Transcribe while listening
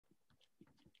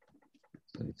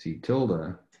say C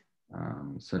tilde,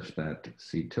 such that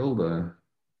C tilde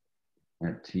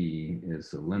at t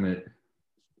is the limit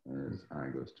as I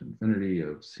goes to infinity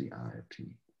of Ci of t.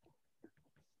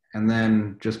 And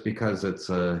then just because it's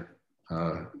a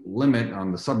limit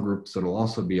on the subgroups, it'll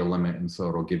also be a limit, and so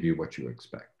it'll give you what you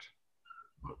expect.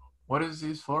 What is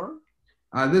this for?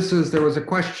 There was a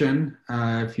question,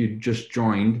 if you just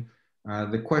joined,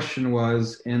 the question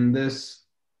was, in this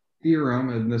theorem,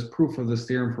 in this proof of this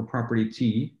theorem for property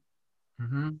T,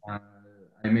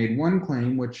 I made one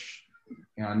claim, which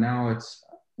now it's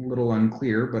a little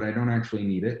unclear, but I don't actually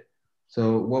need it.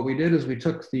 So what we did is we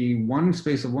took the one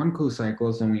space of one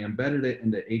cocycles and we embedded it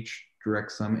into H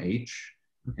direct sum H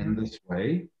in this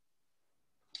way.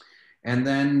 And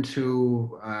then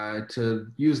to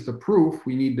use the proof,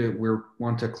 we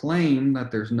want to claim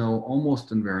that there's no almost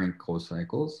invariant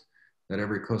cocycles, that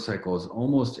every cocycle is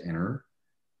almost inner.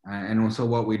 And so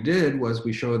what we did was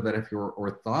we showed that if you're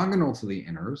orthogonal to the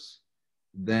inners,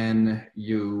 then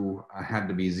you had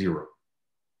to be 0.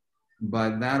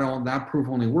 But that proof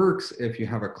only works if you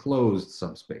have a closed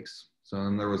subspace. So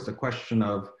then there was the question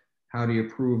of, how do you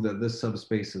prove that this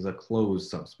subspace is a closed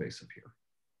subspace of here?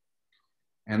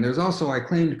 And there's also, I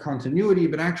claimed continuity,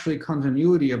 but actually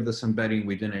continuity of this embedding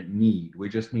we didn't need. We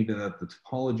just needed that the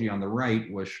topology on the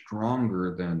right was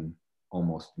stronger than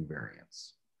almost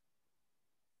invariance,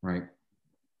 right?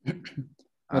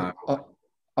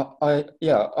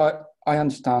 I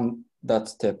understand that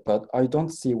step, but I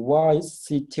don't see why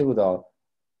C tilde,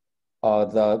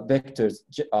 the vectors,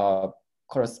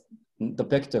 the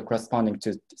vector corresponding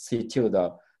to C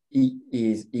tilde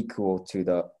is equal to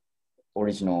the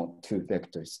original two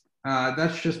vectors.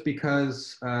 That's just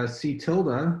because C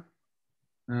tilde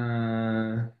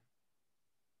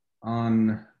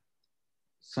on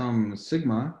some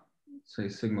sigma, say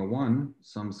sigma 1,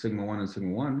 some sigma 1 and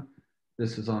sigma 1,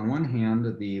 this is on one hand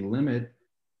the limit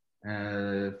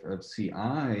of Ci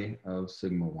of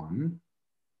sigma 1.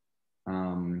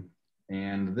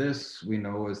 And this we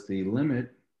know is the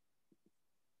limit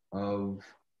of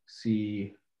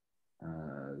C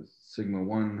sigma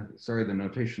 1. Sorry, the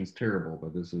notation's terrible,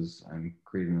 but I'm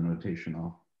creating the notation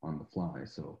on the fly.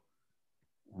 So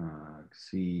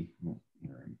Ci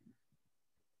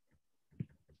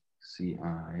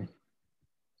sigma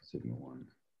 1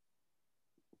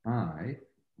 I,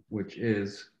 which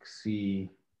is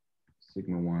C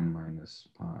sigma 1 minus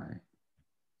pi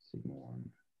sigma 1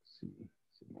 C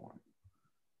sigma 1.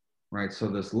 Right, so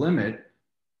this limit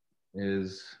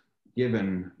is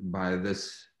given by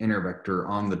this inner vector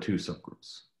on the two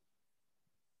subgroups.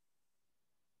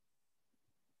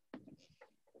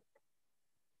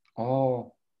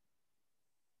 Oh.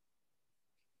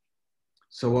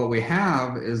 So what we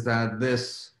have is that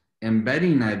this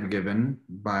embedding I've given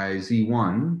by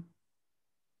Z1,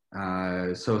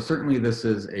 so certainly this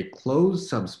is a closed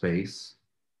subspace,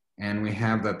 and we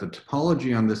have that the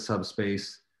topology on this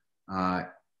subspace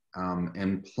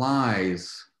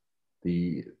implies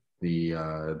the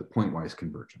pointwise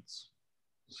convergence.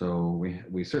 So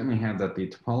we certainly have that the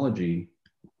topology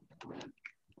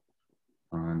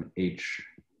on H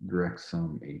direct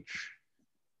sum H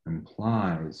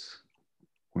implies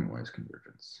pointwise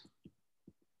convergence.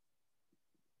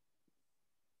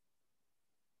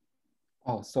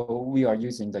 Oh, so we are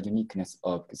using the uniqueness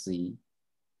of Z.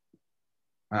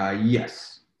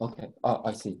 Yes. Okay,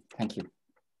 I see, thank you.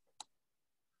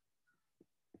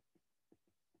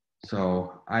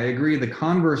 So I agree the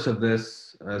converse of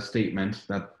this statement,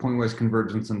 that pointwise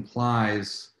convergence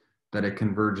implies that it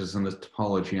converges in this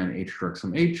topology on H direct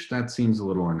sum H, that seems a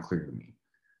little unclear to me.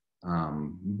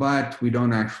 But we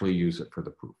don't actually use it for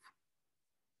the proof.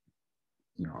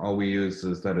 All we use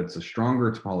is that it's a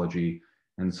stronger topology,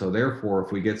 and so therefore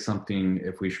if we get something,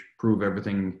 if we prove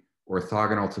everything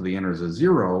orthogonal to the inners is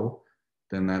 0,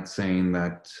 then that's saying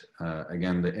that,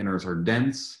 again, the inners are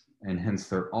dense, and hence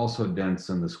they're also dense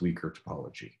in this weaker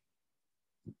topology,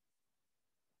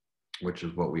 which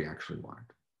is what we actually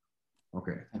want.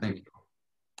 Okay, thank you.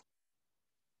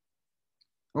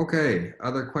 Okay,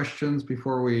 other questions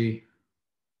before we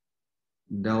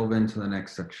delve into the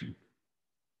next section?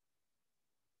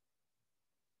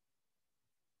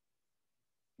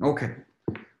 Okay,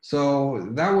 so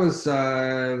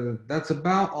that's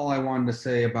about all I wanted to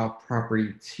say about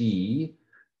property T.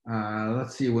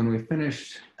 Let's see, when we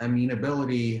finished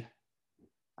amenability,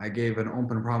 I gave an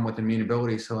open problem with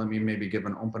amenability, so let me maybe give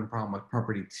an open problem with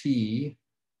property T.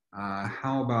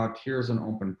 How about, here's an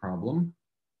open problem.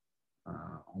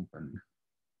 Open.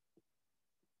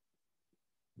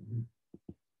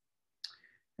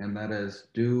 And that is,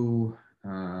 do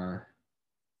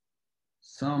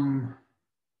some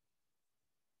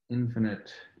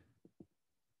infinite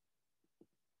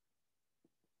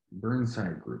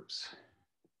Burnside groups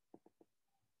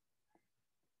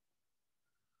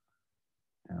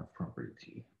have property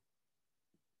T.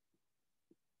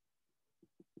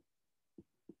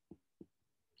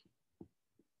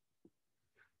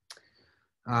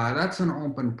 That's an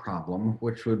open problem,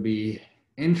 which would be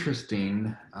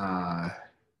interesting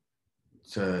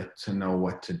to know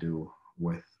what to do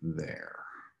with there.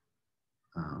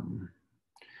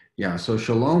 Yeah, so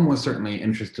Shalom was certainly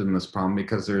interested in this problem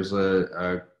because there's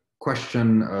a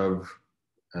question of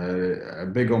a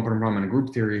big open problem in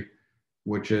group theory,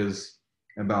 which is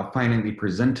about finitely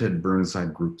presented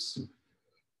Burnside groups.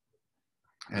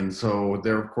 And so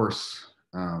there, of course,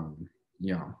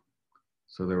 yeah,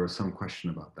 so there was some question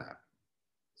about that.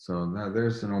 So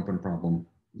there's an open problem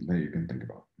that you can think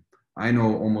about. I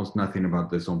know almost nothing about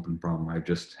this open problem. I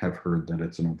just have heard that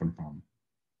it's an open problem.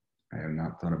 I have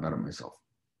not thought about it myself.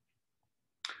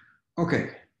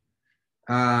 Okay,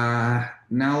 now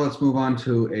let's move on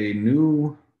to a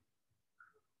new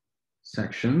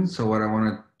section. So what I want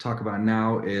to talk about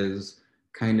now is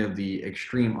kind of the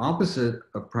extreme opposite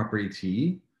of property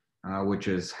T, which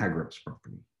is Hagrup's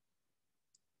property.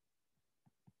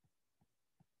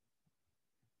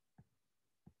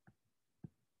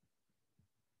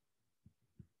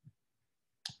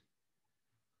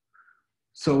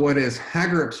 So what is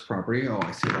Hagrup's property? Oh,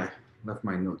 I see, I left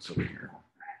my notes over here.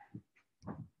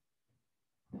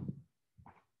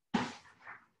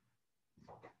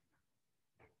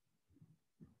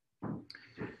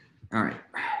 All right.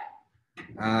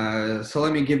 So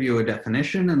let me give you a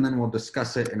definition and then we'll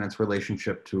discuss it in its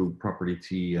relationship to property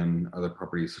T and other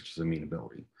properties such as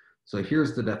immutability. So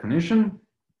here's the definition,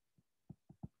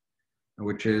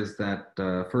 which is that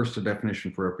first a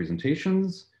definition for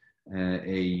representations,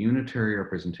 a unitary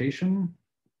representation,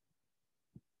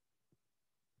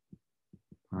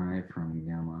 pi from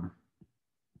gamma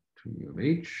to u of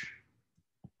h,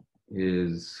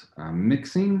 is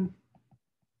mixing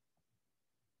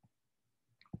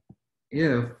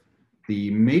if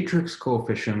the matrix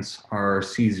coefficients are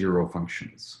C0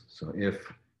 functions. So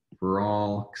if for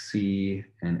all xi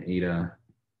and eta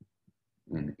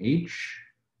and h,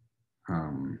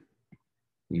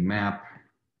 we map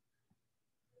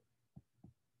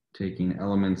taking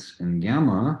elements in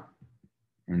gamma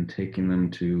and taking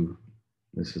them to,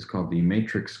 this is called the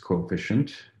matrix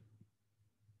coefficient.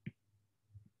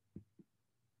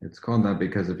 It's called that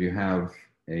because if you have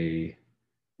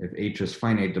if H is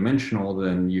finite dimensional,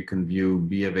 then you can view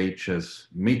B of H as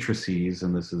matrices,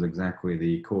 and this is exactly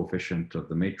the coefficient of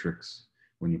the matrix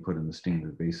when you put in the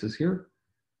standard basis here.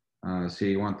 So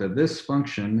you want that this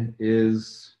function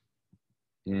is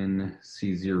in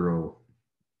C0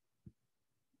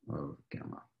 of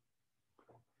gamma.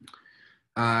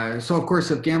 So of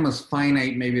course, if gamma is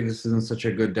finite, maybe this isn't such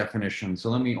a good definition. So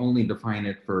let me only define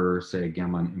it for, say,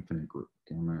 gamma an infinite group.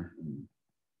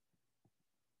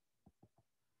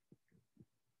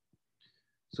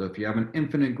 So if you have an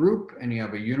infinite group and you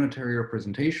have a unitary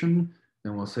representation,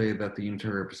 then we'll say that the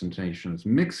unitary representation is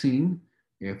mixing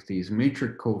if these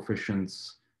matrix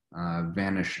coefficients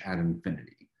vanish at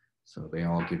infinity. So they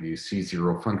all give you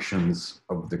C0 functions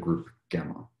of the group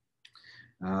gamma.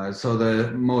 So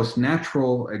the most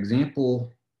natural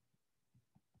example,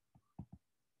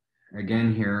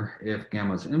 again here, if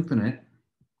gamma is infinite,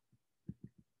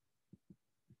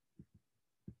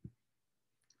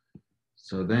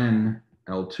 so then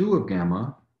L2 of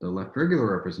gamma, the left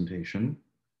regular representation,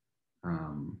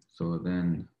 so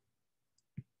then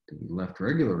the left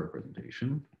regular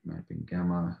representation, mapping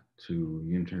gamma to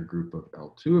unitary group of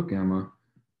L2 of gamma,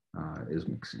 is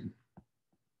mixing.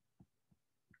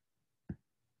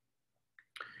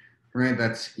 Right,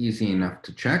 that's easy enough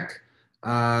to check.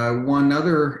 One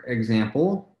other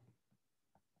example,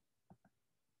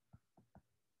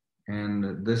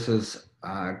 and this is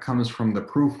comes from the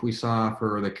proof we saw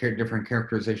for the different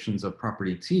characterizations of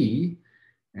property T,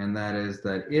 and that is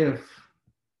that if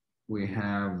we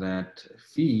have that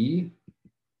phi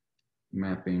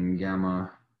mapping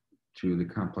gamma to the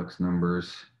complex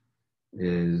numbers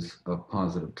is of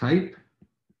positive type,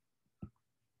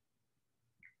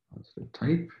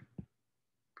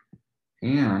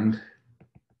 and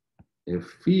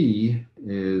if phi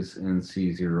is in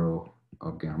C0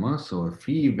 of gamma, so if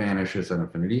phi vanishes at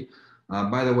infinity,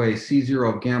 by the way,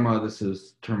 C0 of gamma, this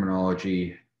is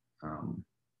terminology.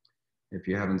 If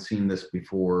you haven't seen this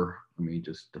before, let me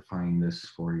just define this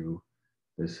for you.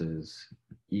 This is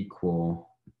equal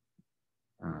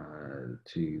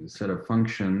to the set of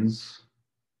functions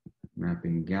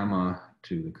mapping gamma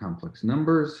to the complex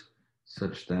numbers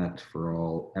such that for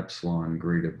all epsilon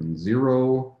greater than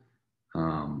 0,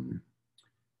 um,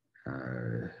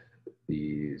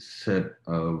 the set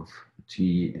of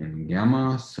t in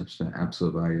gamma such that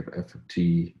absolute value of f of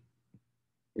t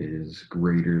is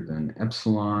greater than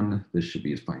epsilon. This should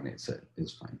be a finite set,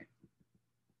 is finite.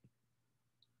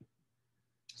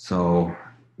 So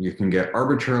you can get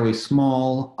arbitrarily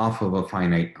small off of a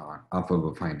finite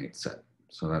set.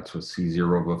 So that's what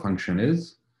C0 of a function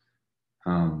is,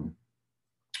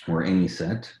 or any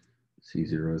set.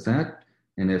 C0 is that.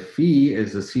 And if phi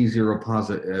is a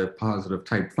C0 positive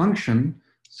type function,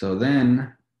 so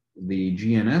then the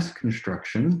GNS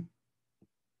construction,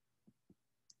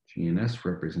 GNS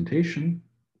representation,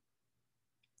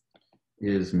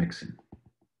 is mixing.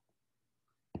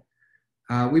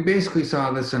 We basically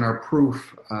saw this in our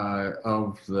proof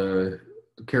of the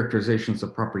characterizations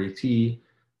of property T.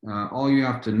 All you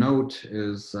have to note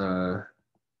is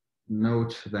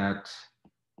note that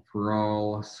for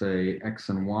all, say, x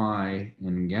and y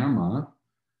in gamma,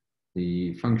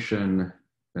 the function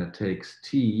that takes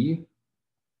T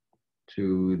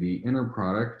to the inner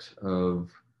product of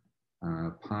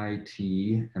pi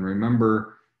T, and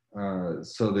remember,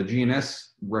 so the GNS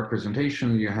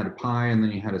representation, you had a pi and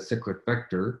then you had a cyclic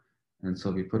vector. And so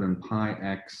if you put in pi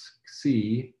x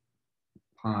c,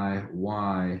 pi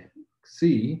y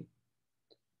c,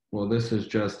 well, this is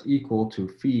just equal to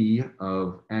phi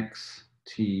of x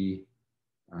t,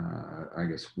 I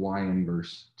guess y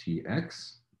inverse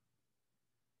tx.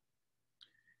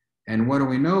 And what do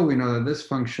we know? We know that this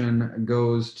function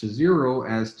goes to 0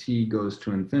 as t goes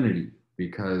to infinity,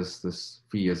 because this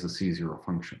phi is a C0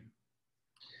 function.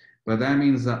 But that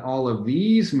means that all of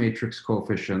these matrix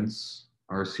coefficients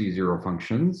are C0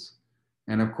 functions.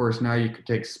 And of course, now you could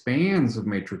take spans of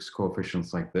matrix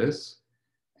coefficients like this.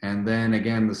 And then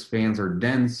again, the spans are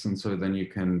dense. And so then you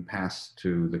can pass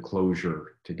to the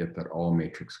closure to get that all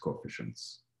matrix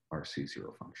coefficients are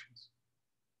C0 functions.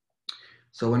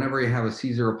 So whenever you have a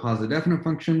C0 positive definite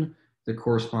function, the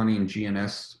corresponding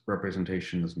GNS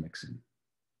representation is mixing.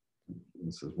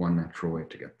 This is one natural way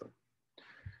to get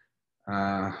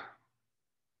them.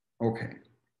 Okay,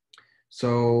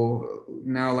 so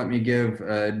now let me give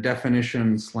a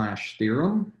definition /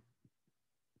 theorem.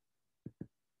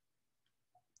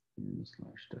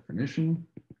 / definition.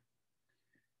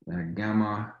 That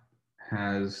gamma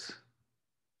has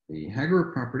the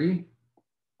Hager property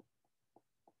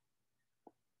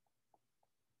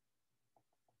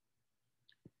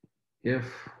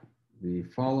if the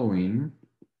following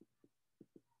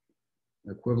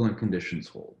equivalent conditions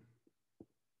hold.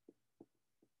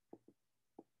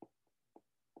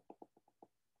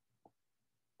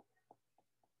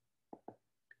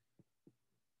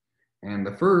 And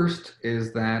the first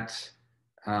is that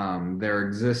there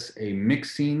exists a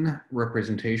mixing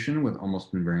representation with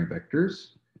almost invariant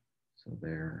vectors. So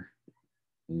there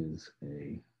is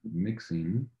a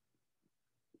mixing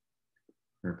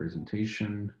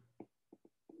representation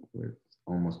with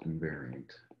almost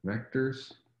invariant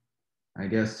vectors. I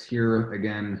guess here,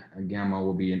 again, a gamma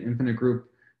will be an infinite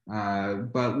group,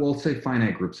 but we'll say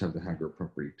finite groups have the Hager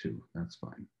property too. That's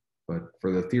fine. But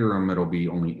for the theorem, it'll be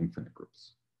only infinite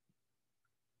groups.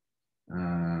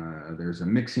 There's a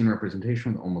mixing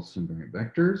representation with almost invariant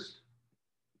vectors.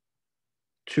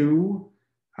 2,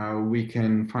 we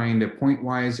can find a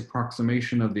pointwise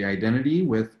approximation of the identity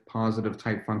with positive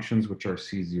type functions, which are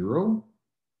C0.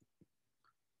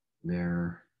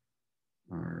 There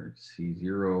are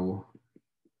C0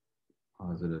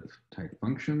 positive type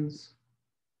functions.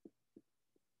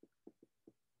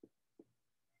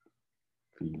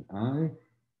 Phi I,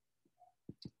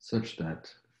 such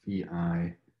that phi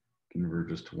I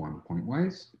converges to 1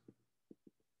 pointwise.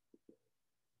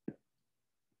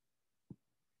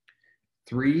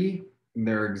 3,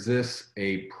 there exists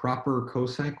a proper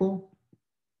cocycle.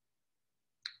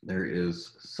 There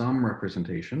is some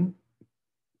representation,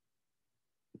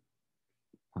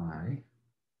 pi,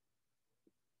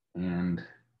 and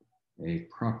a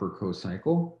proper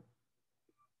cocycle.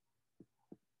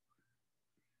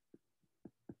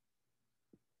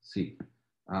 See,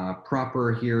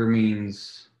 proper here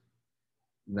means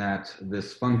that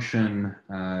this function,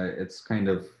 it's kind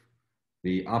of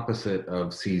the opposite of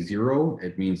C0.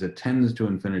 It means it tends to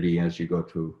infinity as you go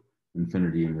to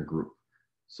infinity in your group.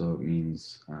 So it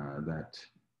means that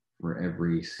for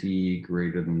every C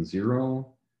greater than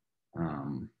 0,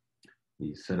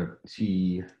 the set of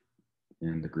T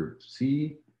in the group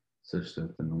C, such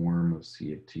that the norm of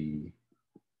C of T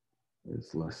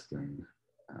is less than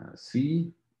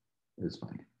C, is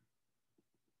finite.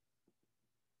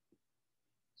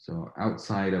 So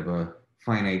outside of a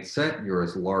finite set, you're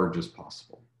as large as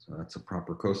possible. So that's a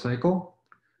proper cocycle.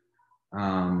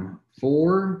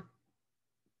 4,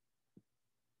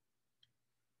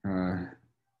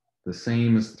 the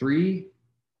same as 3,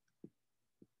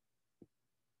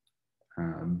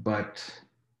 but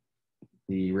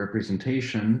the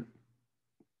representation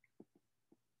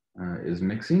is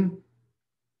mixing.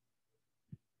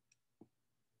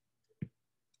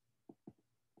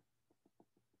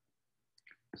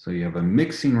 So you have a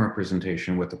mixing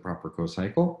representation with the proper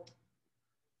cocycle.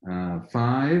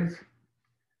 5,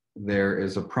 there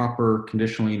is a proper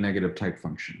conditionally negative type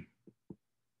function.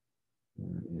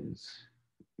 There is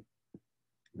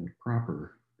a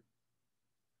proper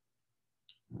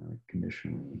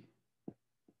conditionally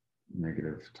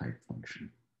negative type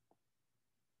function.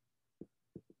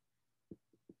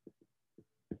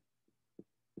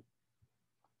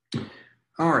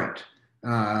 All right,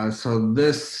 so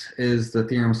this is the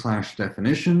theorem /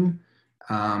 definition.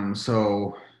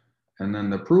 And then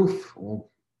the proof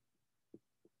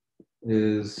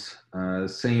is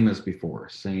same as before,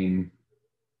 same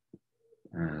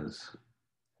as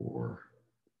for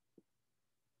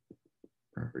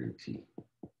property T.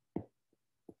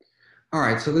 All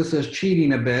right, so this is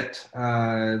cheating a bit.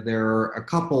 There are a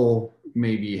couple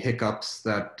maybe hiccups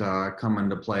that come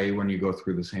into play when you go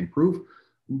through the same proof,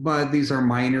 but these are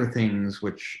minor things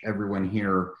which everyone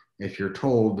here, if you're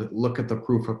told, look at the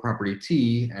proof of property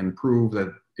T and prove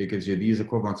that it gives you these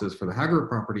equivalences for the Haggard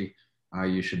property,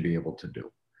 you should be able to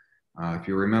do. If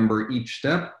you remember each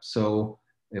step, so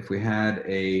if we had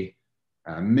a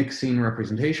mixing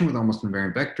representation with almost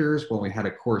invariant vectors, well, we had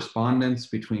a correspondence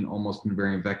between almost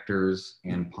invariant vectors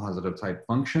and positive type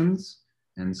functions.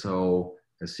 And so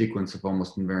a sequence of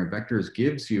almost invariant vectors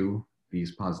gives you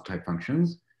these positive type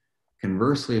functions.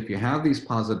 Conversely, if you have these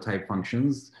positive type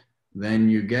functions, then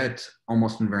you get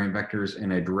almost invariant vectors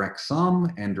in a direct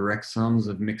sum, and direct sums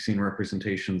of mixing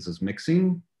representations is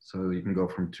mixing. So you can go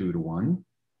from 2 to 1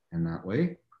 in that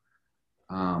way.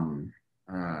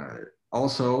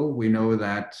 Also, we know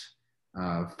that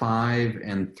 5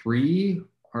 and 3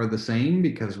 are the same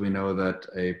because we know that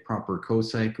a proper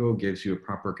cocycle gives you a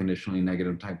proper conditionally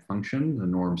negative type function. The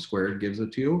norm squared gives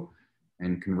it to you.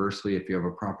 And conversely, if you have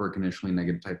a proper conditionally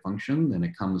negative type function, then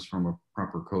it comes from a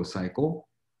proper cocycle.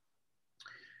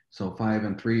 So 5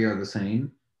 and 3 are the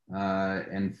same.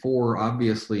 And 4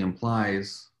 obviously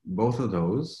implies both of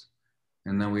those.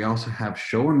 And then we also have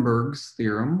Schoenberg's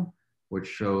theorem, which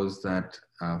shows that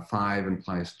 5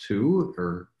 implies 2,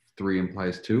 or 3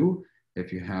 implies 2.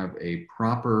 If you have a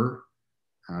proper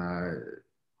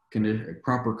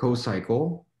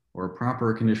cocycle or a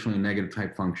proper conditionally negative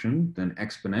type function, then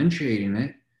exponentiating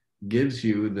it gives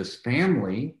you this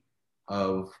family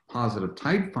of positive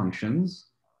type functions.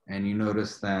 And you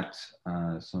notice that,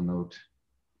 so note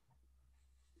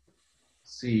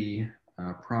C,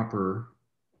 proper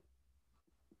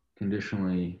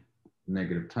conditionally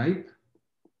negative type.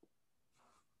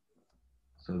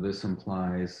 So this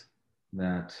implies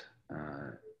that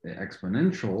the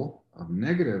exponential of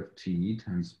negative t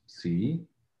times c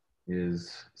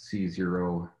is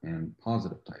C0 and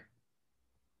positive type.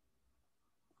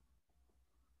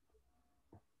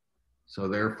 So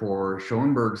therefore,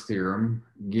 Schoenberg's theorem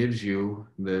gives you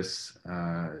this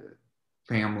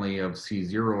family of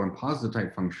C0 and positive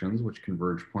type functions which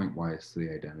converge pointwise to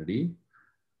the identity.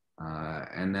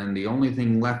 And then the only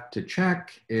thing left to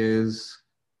check is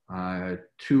 1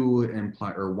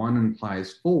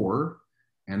 implies 4.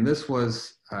 And this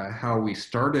was how we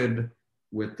started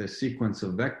with the sequence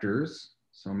of vectors.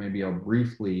 So maybe I'll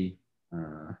briefly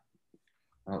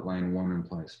outline 1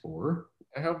 implies 4.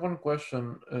 I have one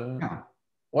question. Yeah.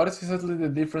 What is exactly the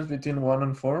difference between 1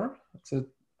 and 4?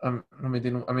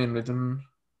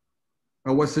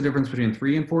 Oh, what's the difference between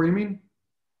 3 and 4, you mean?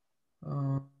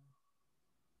 No,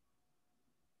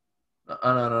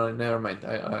 never mind.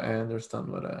 I understand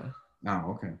what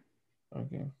Oh, okay.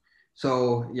 Okay.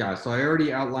 So yeah, so I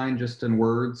already outlined just in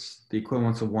words the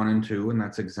equivalence of 1 and 2, and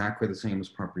that's exactly the same as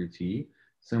property T.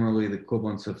 Similarly, the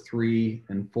equivalence of 3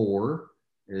 and 4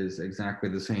 is exactly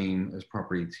the same as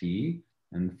property T,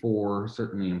 and 4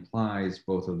 certainly implies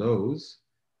both of those.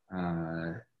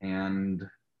 And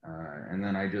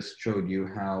then I just showed you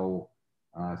how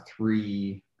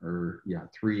 3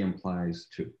 implies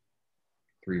 2.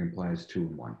 3 implies 2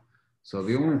 and 1. So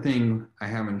the only thing I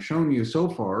haven't shown you so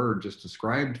far, or just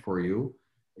described for you,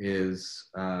 is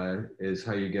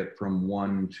how you get from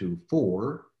 1 to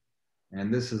 4.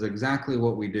 And this is exactly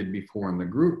what we did before in the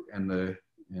group and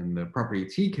in the property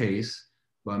T case,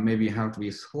 but maybe you have to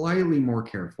be slightly more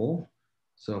careful.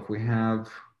 So if we have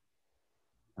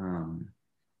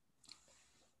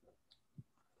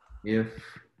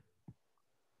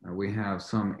we have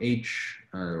some h,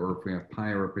 or if we have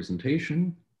pi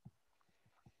representation,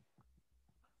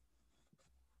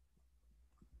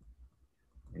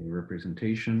 a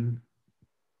representation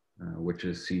which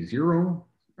is C0,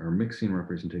 or mixing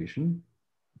representation.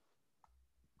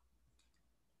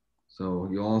 So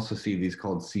you'll also see these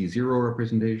called C0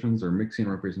 representations or mixing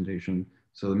representation.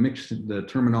 So the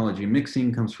terminology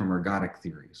mixing comes from ergodic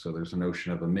theory. So there's a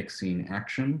notion of a mixing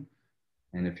action.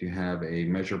 And if you have a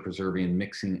measure-preserving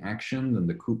mixing action, then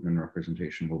the Koopman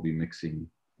representation will be mixing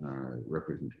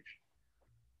representation.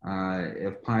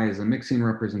 If pi is a mixing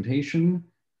representation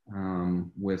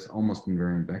with almost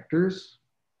invariant vectors,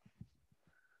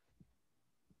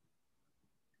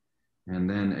 and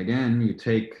then again, you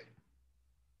take,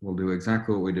 we'll do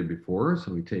exactly what we did before.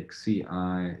 So we take Ci,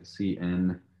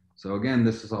 Cn. So again,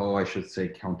 this is all I should say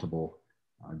countable,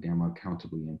 gamma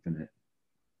countably infinite.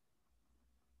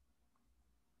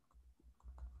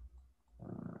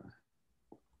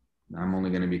 I'm only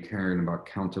going to be caring about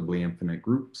countably infinite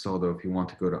groups, although if you want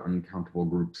to go to uncountable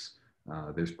groups,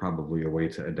 there's probably a way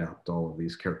to adapt all of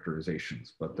these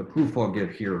characterizations. But the proof I'll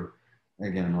give here,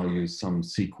 again, I'll use some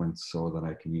sequence so that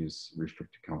I can use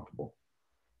restricted countable.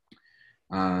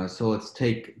 So let's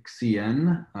take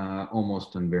Cn,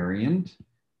 almost invariant.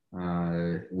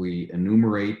 We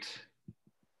enumerate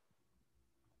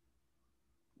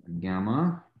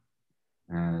gamma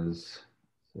as,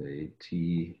 say,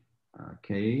 Tk,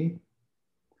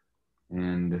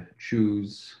 and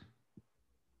choose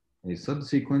a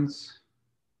subsequence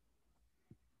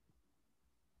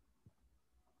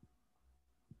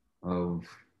of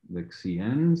the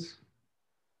Cn's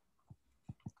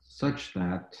such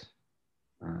that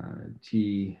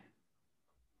Tk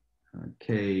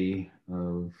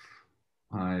of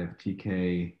pi of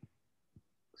Tk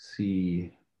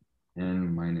Cn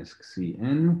minus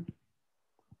Cn.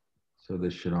 So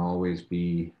this should always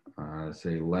be,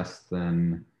 say, less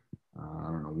than,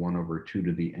 I don't know, 1 over 2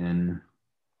 to the n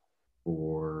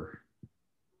for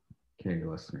k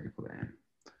less than or equal to n.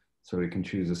 So we can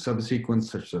choose a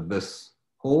subsequence such that this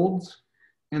holds.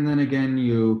 And then again,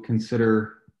 you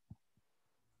consider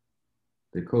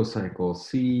the cocycle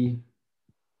C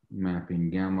mapping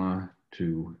gamma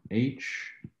to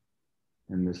H.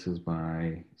 And this is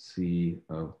by C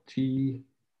of T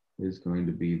is going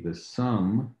to be the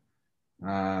sum.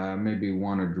 Maybe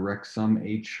want a direct sum.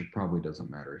 H probably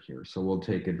doesn't matter here. So we'll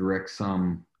take a direct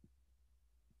sum,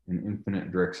 an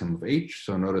infinite direct sum of H.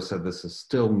 So notice that this is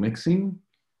still mixing.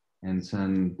 And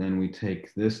then we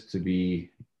take this to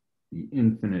be the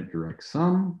infinite direct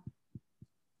sum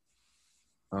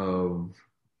of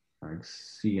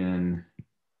Cn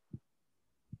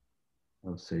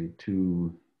of, say,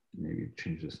 2, maybe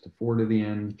change this to 4 to the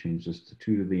n, change this to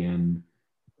 2 to the n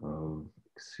of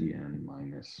Cn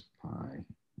minus pi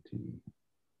T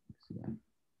Cn.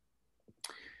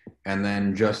 And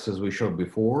then just as we showed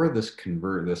before, this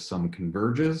sum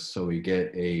converges, so we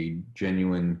get a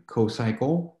genuine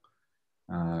cocycle.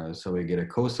 So we get a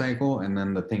cocycle, and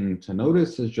then the thing to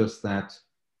notice is just that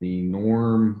the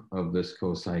norm of this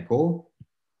cocycle,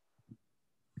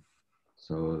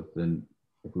 so then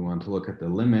if we want to look at the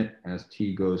limit as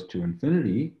t goes to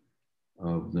infinity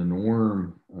of the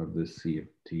norm of the C of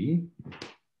t,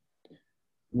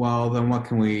 well, then what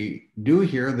can we do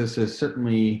here? This is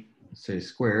certainly, say,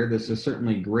 squared. This is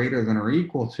certainly greater than or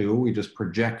equal to, we just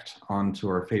project onto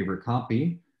our favorite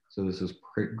copy. So this is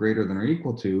greater than or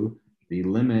equal to the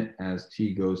limit as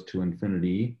t goes to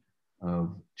infinity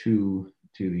of 2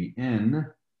 to the n,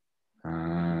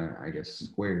 I guess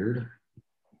squared,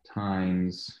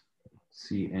 times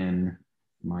Cn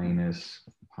minus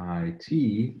pi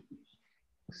t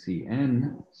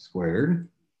Cn squared.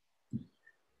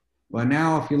 But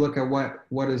now if you look at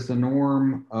what is the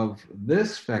norm of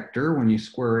this vector, when you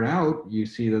square it out, you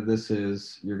see that this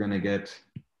is, you're going to get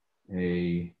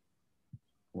a,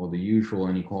 well, the usual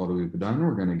inequality we've done,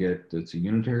 we're going to get, it's a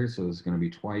unitary, so this is going to be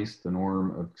twice the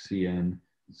norm of Cn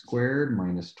squared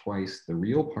minus twice the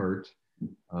real part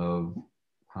of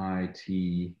pi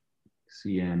t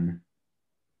Cn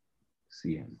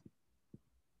Cn.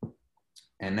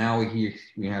 And now we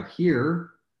have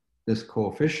here this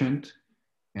coefficient,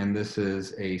 and this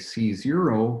is a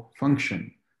C0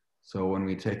 function. So when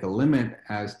we take a limit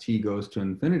as t goes to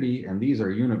infinity, and these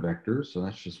are unit vectors, so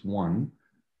that's just 1.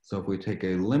 So if we take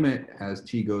a limit as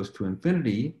t goes to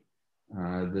infinity,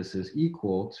 this is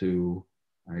equal to,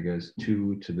 I guess,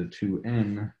 2 to the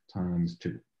 2n times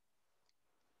 2.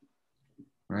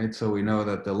 Right, so we know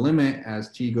that the limit as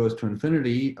t goes to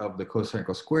infinity of the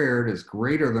cocycle squared is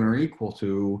greater than or equal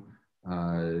to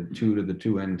 2 to the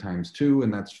 2n times 2,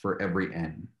 and that's for every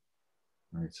n.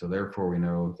 Right, so therefore we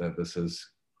know that this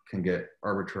can get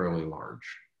arbitrarily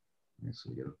large. Right,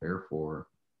 so we get, therefore,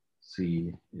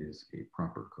 C is a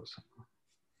proper cocycle.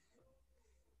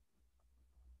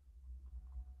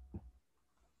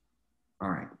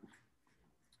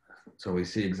 So we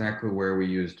see exactly where we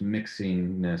used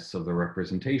mixingness of the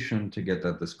representation to get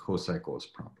that this cocycle is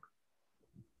proper.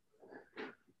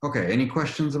 Okay, any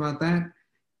questions about that?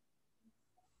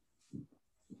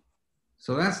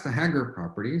 So that's the Haggard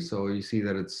property. So you see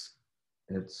that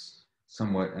it's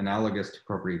somewhat analogous to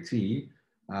property T.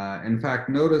 In fact,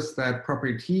 notice that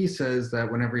property T says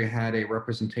that whenever you had a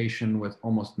representation with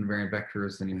almost invariant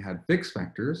vectors, then you had fixed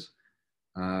vectors.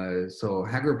 So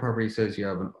Haggard property says you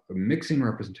have a mixing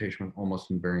representation with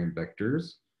almost invariant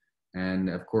vectors. And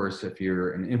of course, if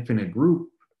you're an infinite group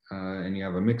and you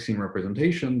have a mixing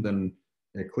representation, then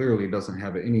it clearly doesn't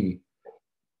have any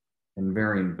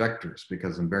invariant vectors,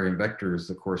 because invariant vectors,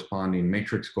 the corresponding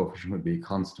matrix coefficient would be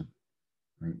constant.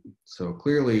 Right? So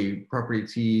clearly, property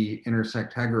T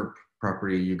intersect Haggard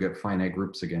property, you get finite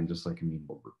groups again, just like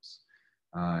amenable groups.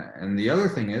 And the other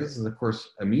thing is, of course,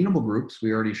 amenable groups,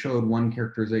 we already showed one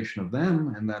characterization of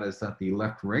them, and that is that the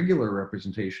left regular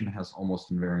representation has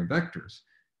almost invariant vectors.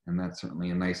 And that's certainly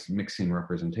a nice mixing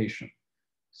representation.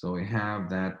 So we have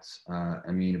that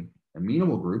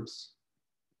amenable groups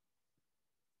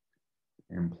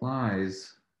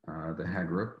implies the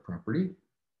Haggard property.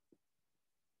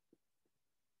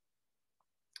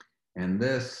 And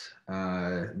this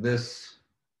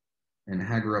in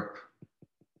Haggard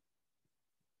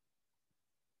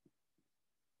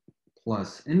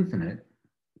plus infinite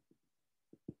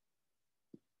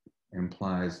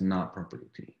implies not property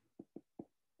T.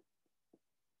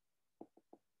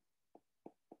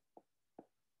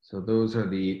 So those are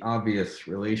the obvious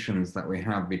relations that we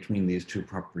have between these two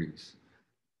properties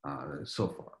so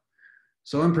far.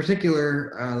 So in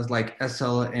particular, like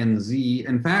SL and Z,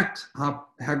 in fact,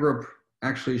 Haggard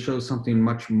actually shows something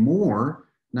much more,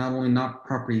 not only not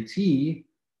property T,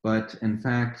 but in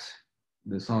fact,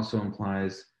 this also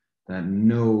implies that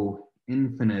no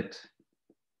infinite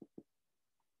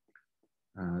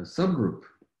subgroup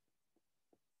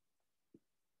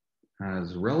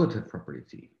has relative property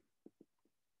T.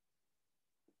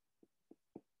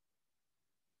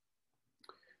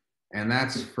 And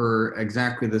that's for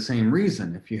exactly the same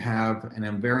reason. If you have an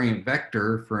invariant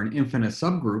vector for an infinite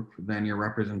subgroup, then your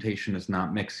representation is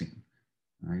not mixing,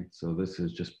 right? So this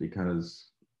is just because,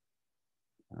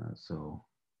 so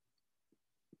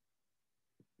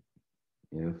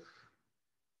if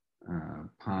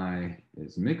pi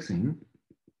is mixing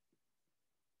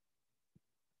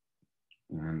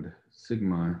and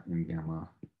sigma and gamma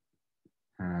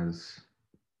has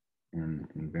an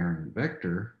invariant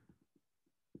vector,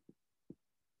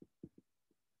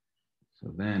 so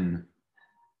then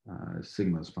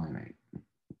sigma is finite.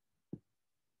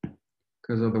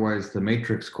 Because otherwise the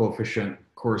matrix coefficient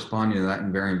corresponding to that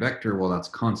invariant vector, well, that's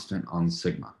constant on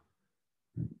sigma.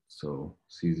 So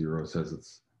C0 says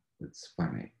it's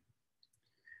finite.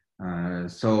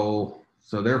 So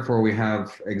therefore we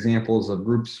have examples of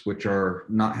groups which are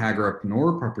not Haggard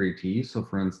nor property T. So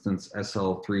for instance,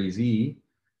 SL3Z,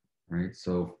 right?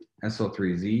 So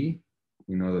SL3Z,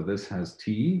 we know that this has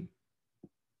T.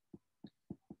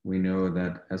 We know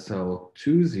that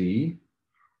SL2Z,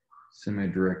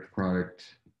 semi-direct product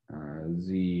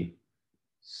Z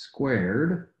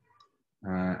squared.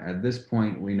 At this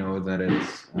point, we know that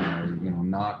it's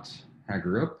not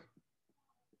Haggard,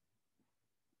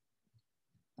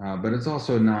 but it's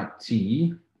also not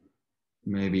T.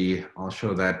 Maybe I'll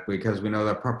show that because we know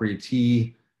that property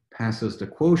T passes to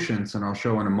quotients, and I'll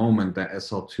show in a moment that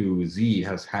SL2Z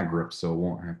has Haggard, so it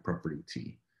won't have property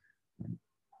T.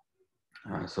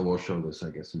 So we'll show this,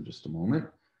 I guess, in just a moment.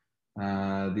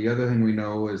 The other thing we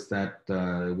know is that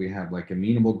we have like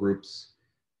amenable groups,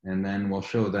 and then we'll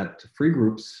show that free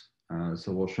groups.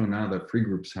 So we'll show now that free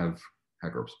groups have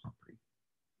Haggard's property.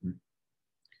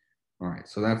 All right,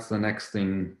 so that's the next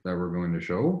thing that we're going to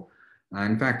show.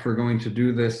 In fact, we're going to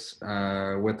do this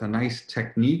with a nice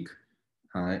technique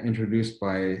introduced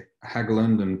by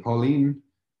Hagelund and Pauline,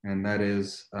 and that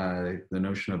is the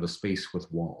notion of a space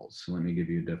with walls. So let me give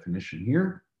you a definition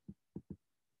here.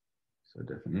 So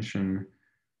definition,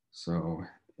 so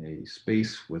a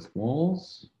space with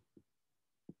walls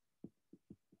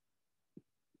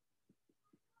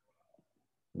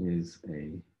is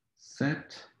a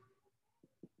set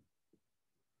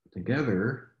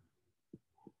together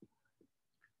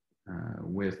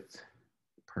with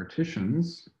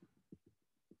partitions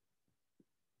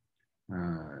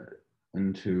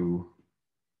into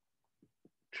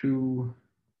two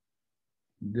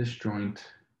disjoint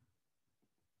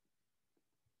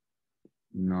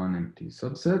non-empty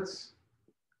subsets.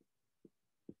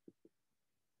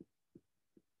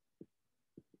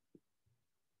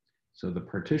 So the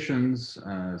partitions,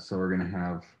 so we're going to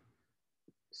have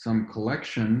some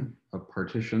collection of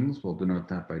partitions. We'll denote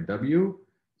that by W.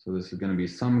 So this is going to be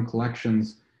some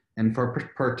collections. And for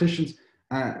partitions,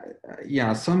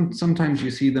 yeah, sometimes you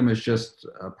see them as just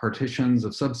partitions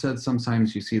of subsets.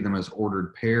 Sometimes you see them as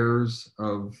ordered pairs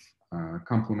of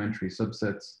complementary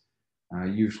subsets.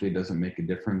 Usually doesn't make a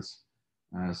difference.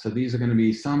 So these are going to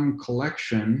be some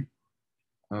collection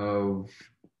of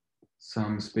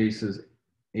some spaces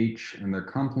H and their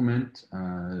complement.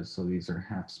 So these are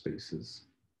half spaces.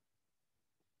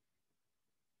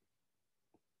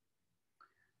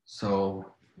 So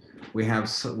we have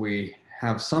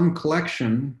some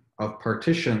collection of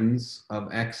partitions of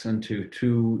X into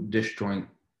two disjoint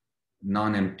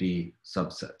non-empty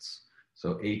subsets.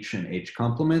 So H and H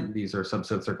complement, these are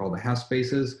subsets that are called the half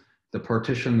spaces. The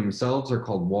partition themselves are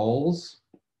called walls.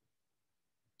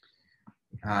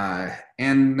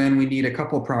 And then we need a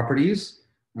couple properties.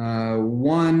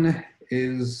 One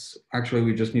is, actually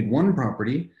we just need one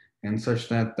property, and such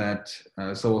that,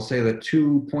 so we'll say that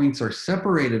 2 points are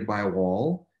separated by a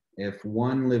wall if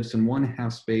one lives in one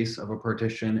half space of a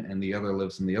partition and the other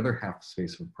lives in the other half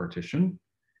space of a partition.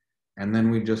 And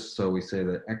then we say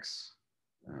that X,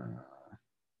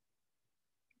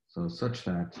 so such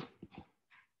that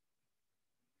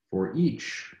for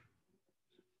each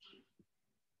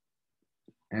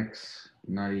X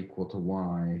not equal to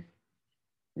Y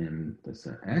in the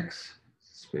set X,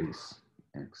 space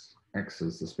X, X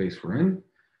is the space we're in,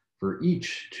 for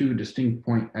each two distinct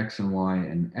point X and Y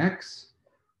in X,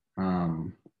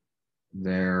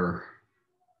 there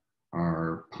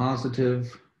are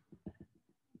positive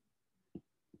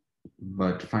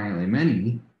but finitely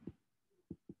many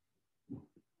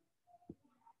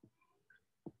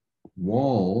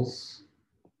walls,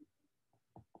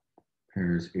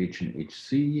 pairs H and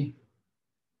HC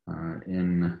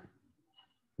in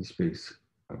the space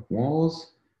of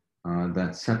walls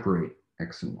that separate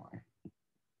X and Y.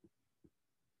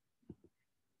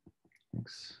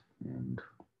 X and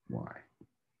Y.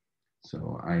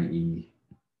 So i.e.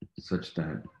 such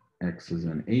that X is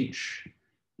an H,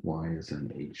 Y is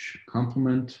an H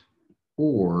complement,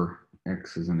 or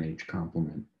X is an H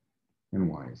complement and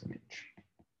Y is an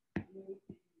H.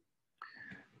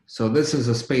 So this is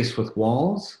a space with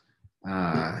walls.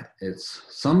 It's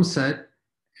some set,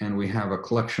 and we have a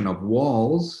collection of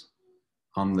walls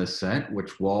on this set,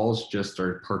 which walls just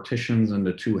are partitions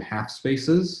into two half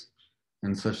spaces,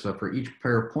 and such that for each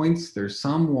pair of points, there's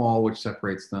some wall which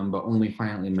separates them, but only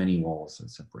finitely many walls that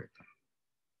separate them.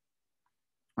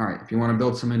 All right, if you want to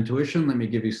build some intuition, let me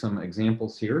give you some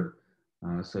examples here.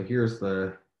 So here's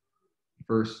the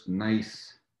first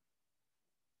nice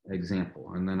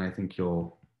example, and then I think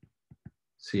you'll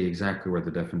see exactly where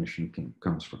the definition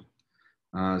comes from.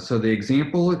 So the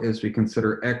example is we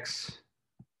consider X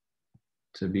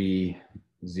to be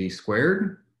Z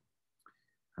squared.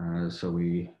 So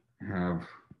we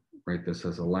write this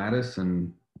as a lattice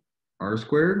and R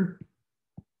squared.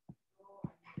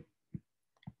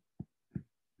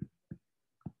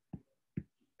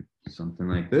 Something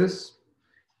like this.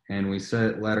 And we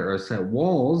set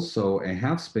walls, so a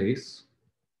half space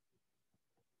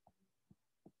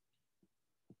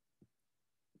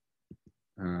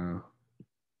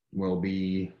will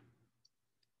be,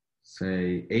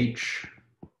 say, H,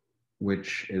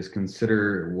 which is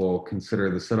we'll consider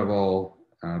the set of all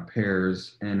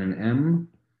pairs N and M,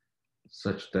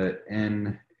 such that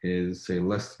N is, say,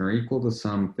 less than or equal to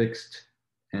some fixed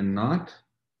N naught,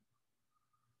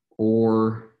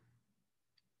 or,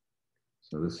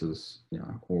 so this is,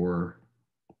 yeah, or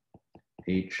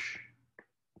H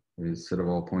is set of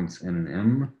all points N and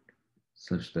M,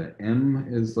 such that M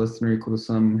is less than or equal to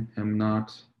some M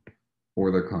naught, or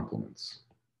their complements.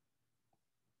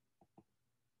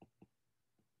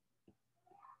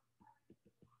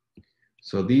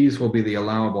 So these will be the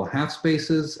allowable half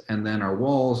spaces, and then our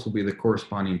walls will be the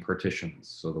corresponding partitions.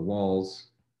 So the walls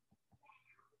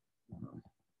will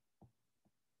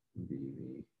be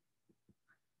the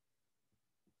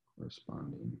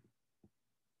corresponding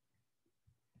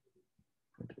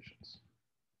partitions.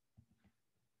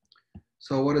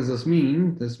 So what does this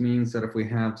mean? This means that if we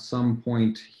have some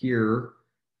point here,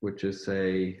 which is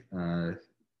say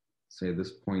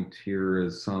this point here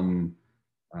is some,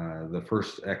 the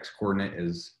first X coordinate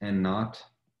is N naught.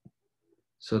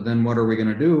 So then what are we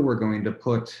going to do? We're going to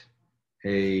put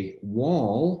a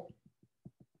wall,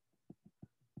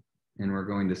 and we're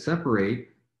going to separate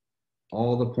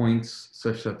all the points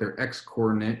such that their X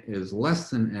coordinate is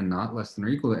less than N naught, less than or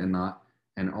equal to N naught,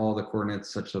 and all the coordinates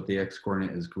such that the X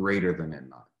coordinate is greater than N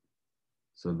naught.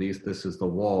 So this is the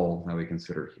wall that we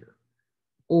consider here.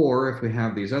 Or if we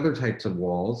have these other types of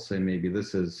walls, say maybe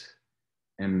this is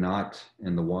and not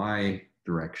in the y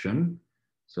direction.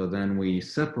 So then we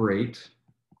separate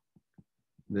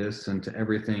this into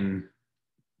everything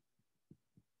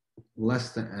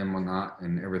less than m naught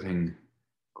and everything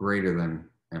greater than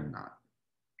m naught,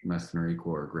 less than or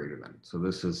equal or greater than. So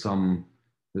this is some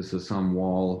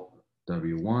wall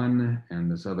W1,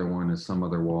 and this other one is some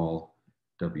other wall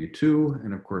W2,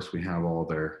 and of course we have all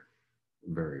their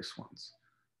various ones.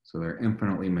 So there are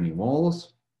infinitely many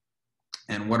walls.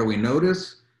 And what do we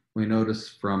notice? We notice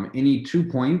from any 2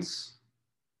 points,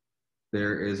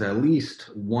 there is at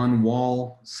least one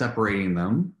wall separating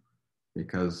them,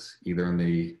 because either in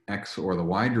the x or the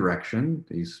y direction,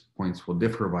 these points will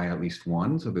differ by at least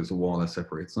one, so there's a wall that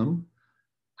separates them.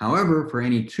 However, for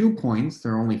any 2 points,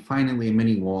 there are only finitely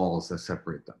many walls that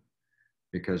separate them,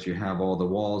 because you have all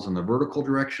the walls in the vertical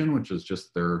direction, which is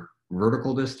just their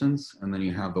vertical distance, and then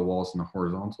you have the walls in the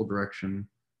horizontal direction,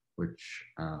 which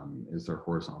is their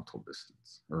horizontal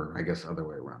distance, or I guess other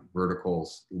way around. Vertical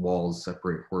walls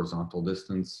separate horizontal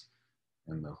distance,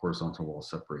 and the horizontal walls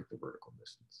separate the vertical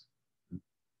distance.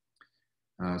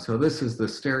 So this is the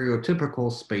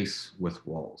stereotypical space with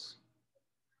walls.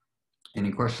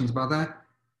 Any questions about that?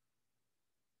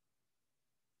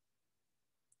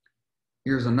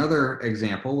 Here's another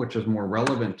example, which is more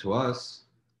relevant to us,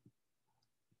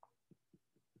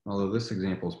 although this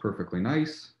example is perfectly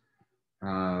nice.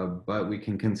 But we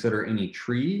can consider any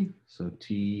tree. So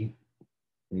T,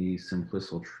 a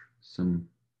simplicial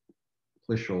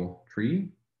tree.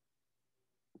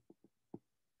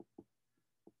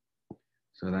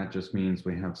 So that just means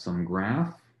we have some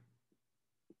graph,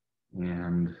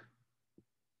 and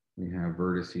we have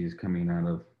vertices coming out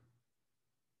of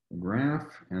the graph,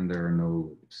 and there are no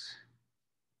loops.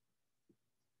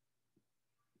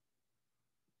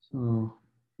 So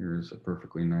here's a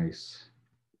perfectly nice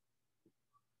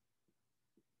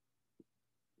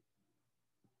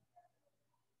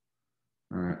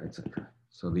etc.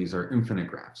 So these are infinite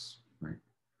graphs, right?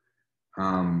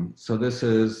 So this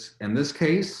is, in this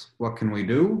case, what can we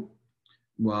do?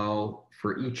 Well,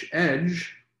 for each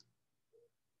edge,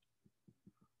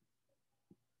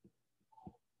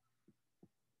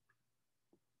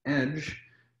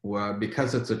 well,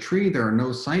 because it's a tree, there are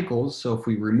no cycles. So if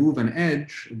we remove an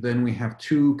edge, then we have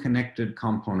two connected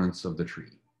components of the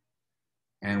tree.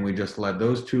 And we just let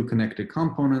those two connected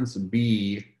components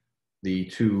be the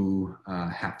two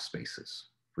half spaces.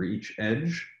 For each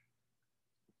edge,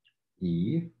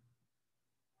 E,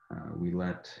 we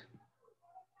let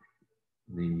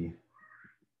the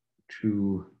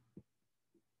two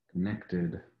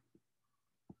connected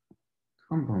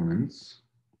components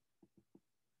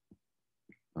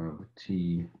of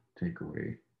T take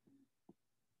away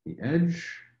the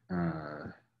edge,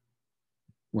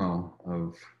 well,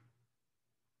 of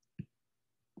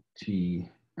T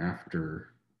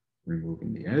after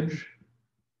removing the edge,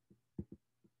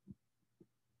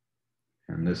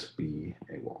 and this be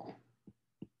a wall.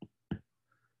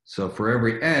 So for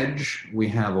every edge, we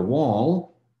have a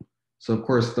wall. So of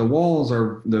course, the walls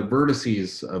are the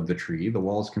vertices of the tree. The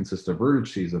walls consist of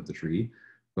vertices of the tree,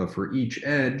 but for each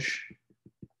edge,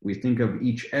 we think of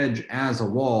each edge as a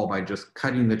wall by just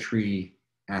cutting the tree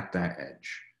at that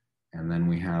edge. And then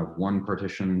we have one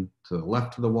partition to the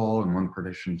left of the wall and one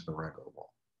partition to the right of the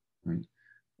wall, right?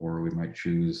 Or we might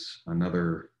choose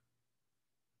another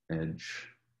edge,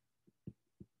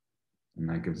 and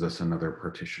that gives us another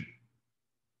partition.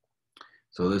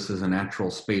 So this is a natural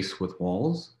space with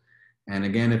walls. And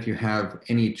again, if you have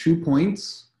any 2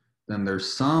 points, then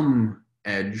there's some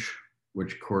edge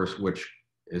which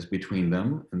is between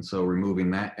them. And so removing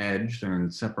that edge, they're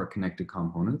in separate connected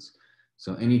components.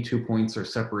 So any 2 points are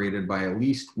separated by at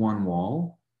least one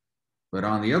wall. But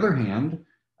on the other hand,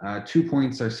 2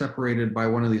 points are separated by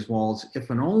one of these walls if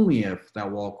and only if that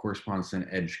wall corresponds to an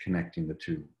edge connecting the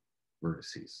two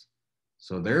vertices.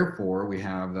 So therefore, we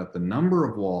have that the number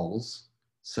of walls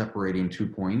separating 2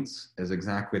 points is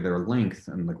exactly their length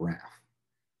in the graph,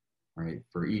 right?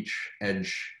 For each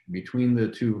edge between the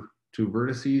two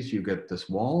vertices, you get this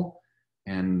wall,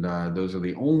 and those are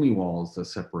the only walls that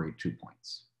separate 2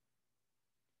 points.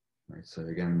 Right, so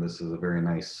again, this is a very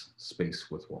nice space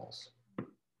with walls.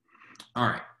 All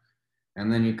right,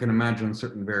 and then you can imagine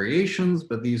certain variations,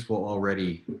 but these will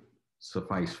already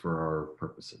suffice for our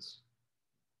purposes.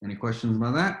 Any questions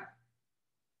about that?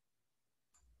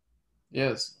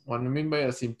 Yes, what you mean by a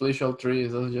simplicial tree,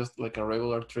 is that just like a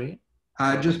regular tree?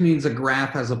 It just means a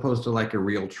graph as opposed to like a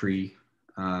real tree.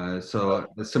 So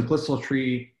the simplicial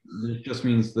tree just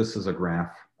means this is a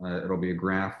graph. It'll be a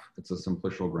graph. It's a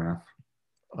simplicial graph.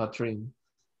 A tree.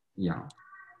 Yeah.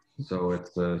 So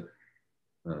it's a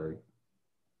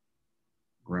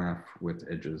graph with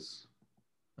edges.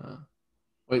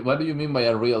 Wait, what do you mean by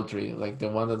a real tree? Like the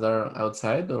one that are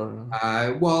outside, or?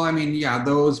 Well, I mean, yeah,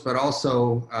 those, but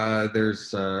also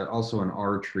there's also an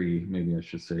R tree, maybe I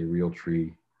should say real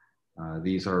tree.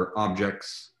 These are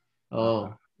objects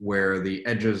where the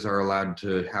edges are allowed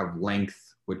to have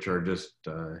length, which are just.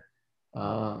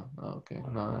 Okay.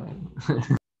 No.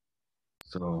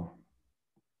 So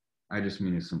I just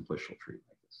mean a simplicial tree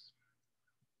like this.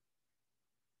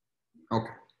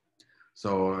 Okay.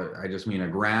 So I just mean a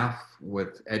graph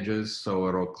with edges. So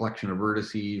a collection of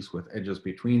vertices with edges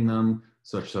between them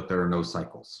such that there are no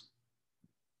cycles.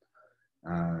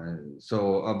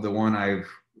 So of the one I've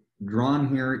drawn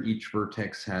here, each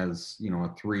vertex has,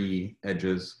 3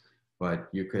 edges, but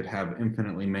you could have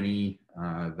infinitely many.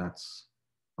 That's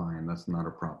fine. That's not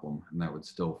a problem. And that would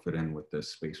still fit in with this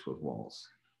space with walls.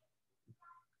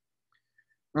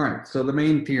 All right. So the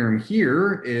main theorem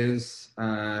here is,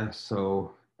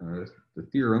 the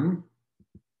theorem,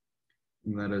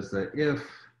 and that is that if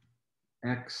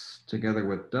X together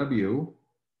with W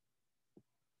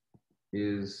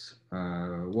is,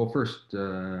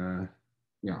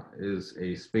 is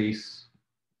a space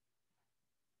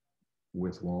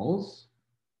with walls,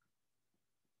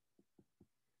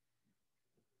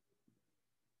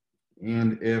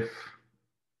 and if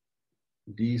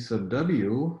D sub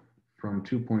W from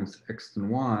 2 points X and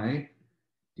Y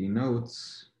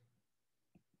denotes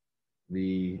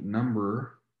the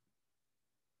number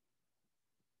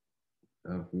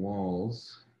of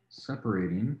walls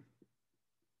separating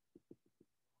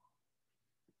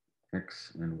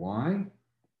X and Y.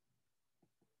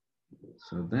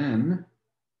 So then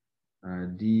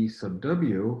D sub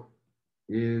W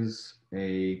is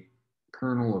a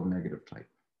kernel of negative type.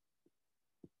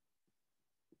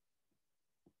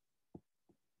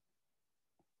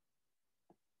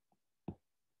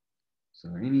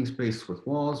 So any space with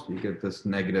walls, we get this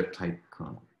negative type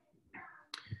kernel.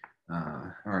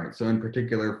 All right, so in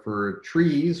particular for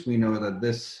trees, we know that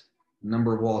this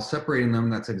number of walls separating them,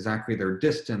 that's exactly their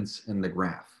distance in the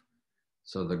graph.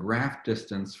 So the graph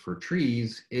distance for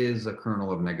trees is a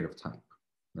kernel of negative type.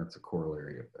 That's a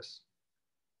corollary of this.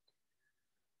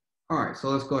 All right, so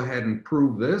let's go ahead and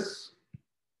prove this.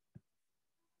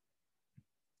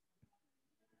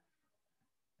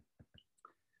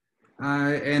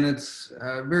 And it's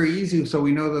very easy. So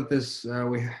we know that this,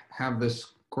 we have this,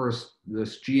 of course,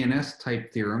 this GNS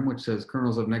type theorem, which says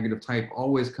kernels of negative type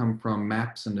always come from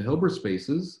maps into Hilbert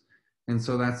spaces. And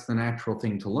so that's the natural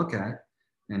thing to look at.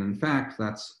 And in fact,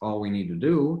 that's all we need to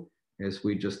do is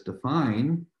we just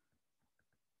define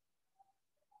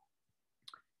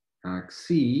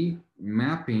C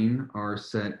mapping our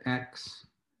set X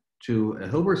to a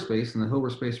Hilbert space. And the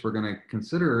Hilbert space we're going to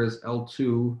consider is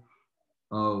L2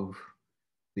 of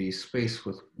the space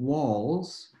with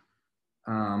walls.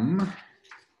 And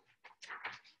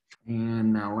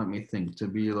now let me think. To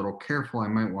be a little careful, I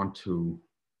might want to,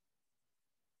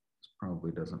 this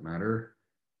probably doesn't matter.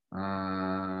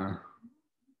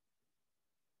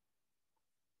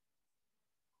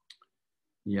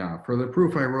 Yeah, for the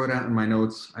proof I wrote out in my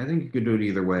notes, I think you could do it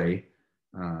either way.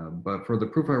 But for the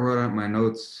proof I wrote out in my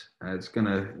notes, it's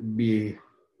gonna be,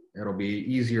 it'll be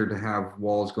easier to have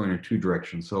walls going in 2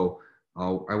 directions. So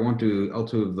I won't do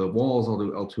L2 of the walls, I'll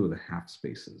do L2 of the half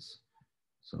spaces.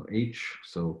 So H,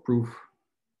 so proof,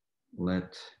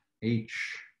 let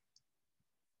H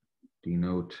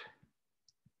denote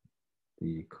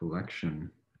the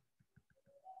collection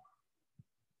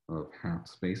of half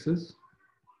spaces.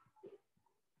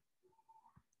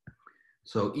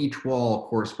 So each wall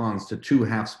corresponds to 2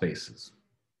 half spaces.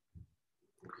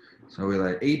 So we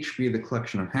let H be the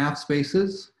collection of half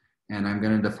spaces, and I'm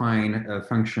going to define a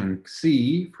function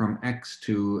C from X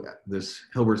to this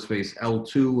Hilbert space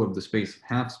L2 of the space of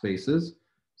half spaces.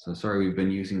 So sorry, we've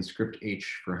been using script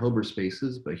H for Hilbert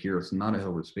spaces, but here it's not a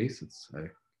Hilbert space, it's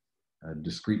a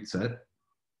discrete set.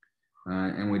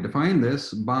 And we define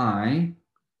this by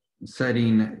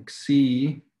setting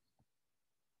C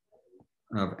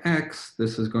of X.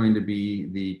 This is going to be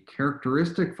the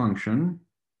characteristic function.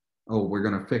 Oh, we're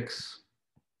going to fix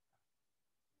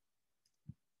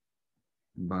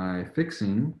by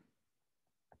fixing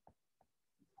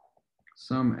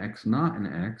some X naught in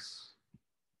X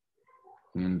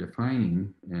and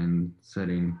defining and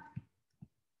setting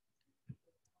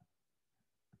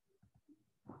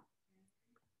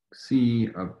C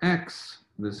of X.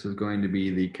 This is going to be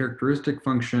the characteristic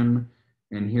function.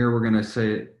 And here we're going to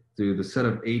say do the set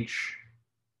of H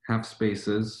half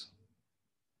spaces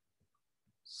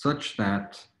such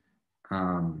that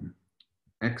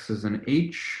X is an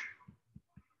H,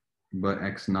 but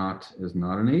X naught is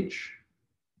not an H.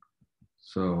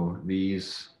 So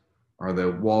these are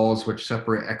the walls which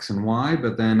separate x and y,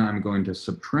 but then I'm going to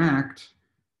subtract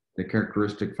the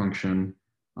characteristic function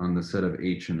on the set of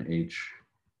h and h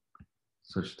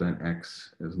such that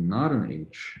x is not an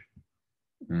h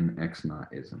and x naught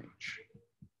is an h.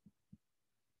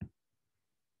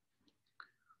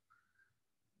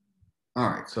 All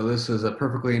right, so this is a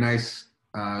perfectly nice,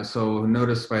 so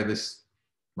notice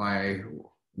by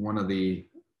one of the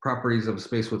properties of a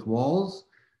space with walls,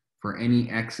 for any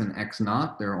x and x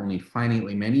naught, there are only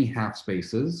finitely many half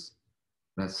spaces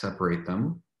that separate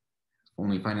them,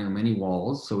 only finitely many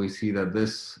walls. So we see that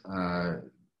this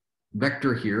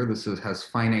vector here, has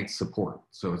finite support.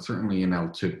 So it's certainly in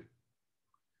L2.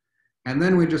 And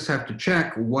then we just have to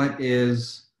check what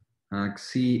is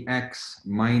Cx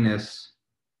minus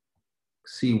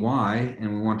Cy,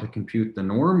 and we want to compute the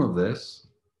norm of this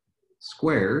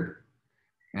squared.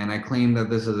 And I claim that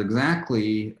this is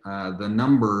exactly the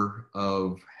number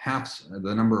of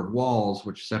walls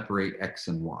which separate x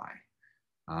and y.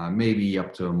 Maybe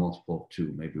up to a multiple of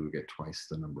 2. Maybe we get twice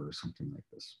the number or something like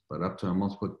this. But up to a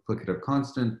multiplicative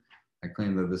constant, I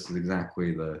claim that this is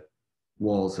exactly the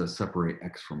walls that separate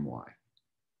x from y.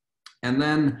 And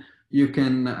then you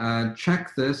can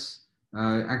check this.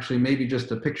 Actually, maybe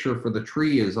just a picture for the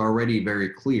tree is already very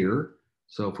clear.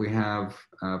 So if we have,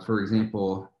 for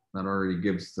example, that already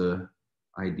gives the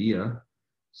idea.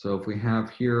 So if we have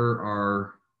here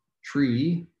our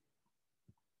tree,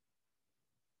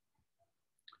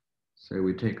 say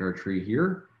we take our tree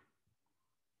here,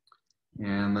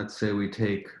 and let's say we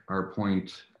take our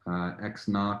point x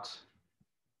naught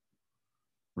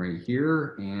right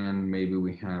here, and maybe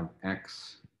we have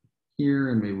x here,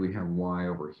 and maybe we have y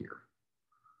over here.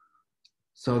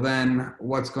 So then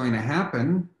what's going to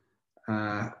happen,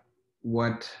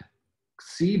 what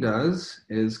C does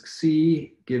is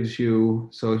C gives you,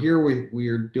 so here we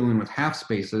are dealing with half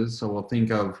spaces, so we'll think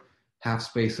of half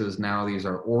spaces now, these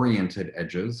are oriented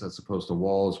edges as opposed to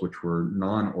walls which were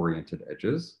non-oriented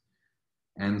edges.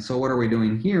 And so what are we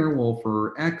doing here? Well,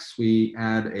 for x, we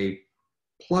add a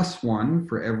 +1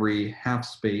 for every half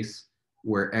space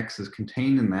where x is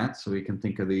contained in that, so we can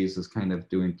think of these as kind of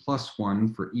doing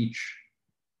 +1 for each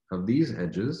of these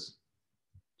edges.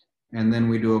 And then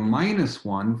we do a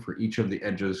 -1 for each of the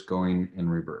edges going in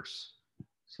reverse.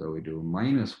 So we do a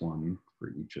 -1 for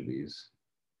each of these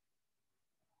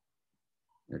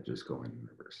edges going in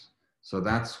reverse. So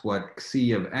that's what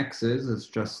C of x is. It's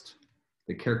just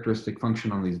the characteristic function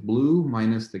on these blue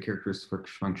minus the characteristic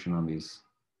function on these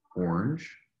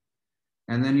orange.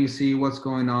 And then you see what's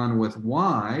going on with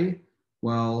y.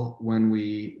 Well,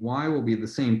 y will be the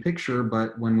same picture,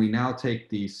 but when we now take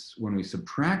these, when we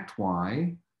subtract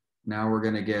y, now we're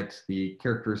going to get the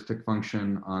characteristic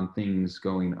function on things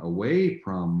going away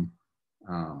from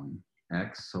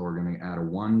x. So we're going to add a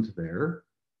 1 to there,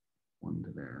 1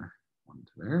 to there, 1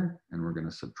 to there, and we're going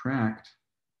to subtract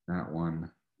that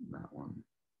one, and that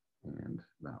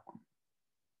one.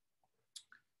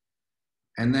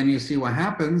 And then you see what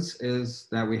happens is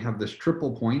that we have this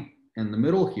triple point in the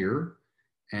middle here,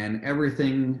 and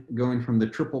everything going from the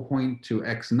triple point to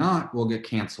x naught will get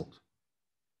canceled.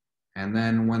 And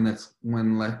then what's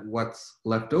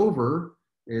left over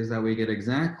is that we get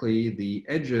exactly the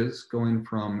edges going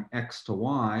from x to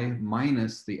y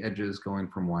minus the edges going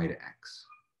from y to x.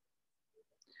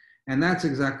 And that's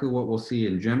exactly what we'll see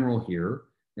in general here.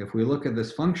 If we look at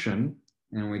this function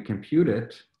and we compute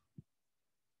it,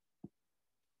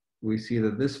 we see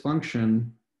that this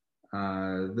function,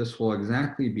 this will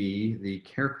exactly be the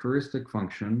characteristic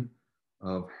function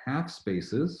of half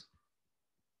spaces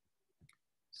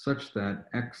such that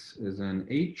x is in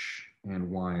H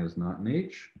and y is not in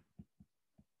H,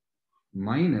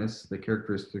 minus the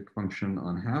characteristic function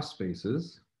on half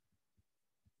spaces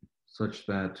such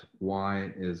that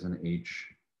y is in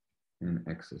H and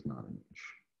x is not in H.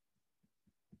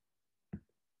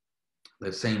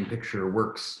 The same picture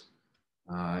works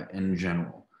in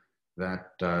general.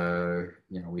 That,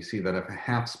 we see that if a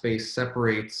half space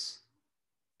separates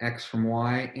x from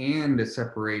y and it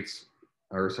separates,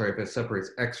 if it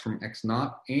separates x from x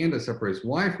naught and it separates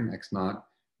y from x naught,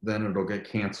 then it'll get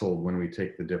canceled when we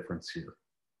take the difference here.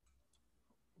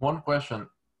 One question.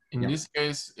 In this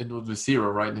case, it would be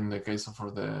 0, right? In the case of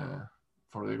for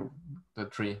the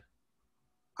tree.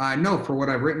 No, for what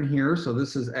I've written here, so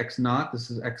this is x naught,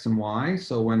 this is x and y.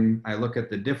 So when I look at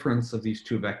the difference of these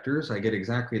two vectors, I get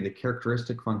exactly the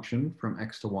characteristic function from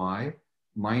x to y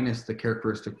minus the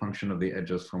characteristic function of the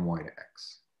edges from y to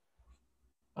x.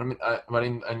 I mean, but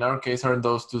in our case, aren't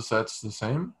those two sets the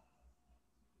same?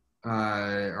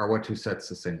 are what two sets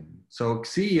the same? So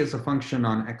xi is a function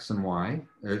on x and y.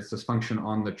 It's this function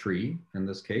on the tree in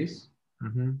this case.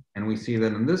 And we see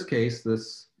that in this case,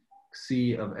 this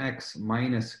xi of x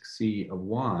minus xi of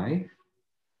y,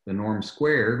 the norm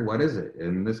squared, what is it?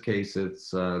 In this case,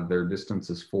 it's their distance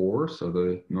is 4. So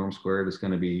the norm squared is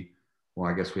going to be,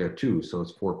 well, I guess we have 2. So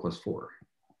it's 4 plus 4.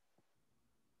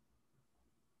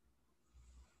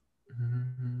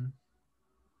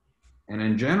 And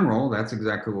in general, that's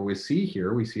exactly what we see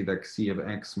here. We see that xi of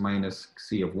x minus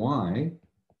xi of y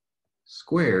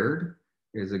squared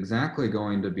is exactly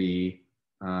going to be,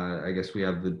 I guess we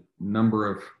have the number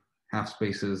of half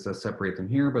spaces that separate them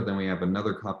here, but then we have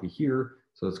another copy here.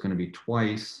 So it's going to be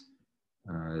twice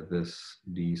this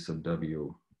d sub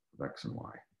w of x and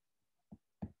y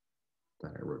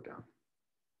that I wrote down.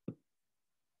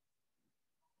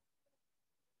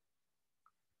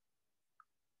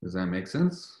 Does that make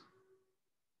sense?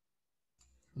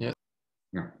 Yeah.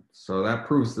 Yeah. So that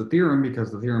proves the theorem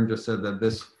because the theorem just said that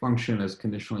this function is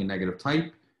conditionally negative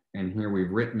type. And here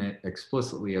we've written it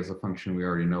explicitly as a function we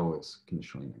already know is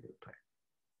conditionally negative type.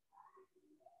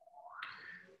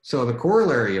 So the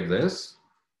corollary of this,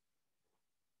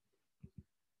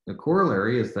 the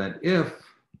corollary is that if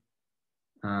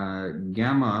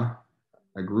gamma,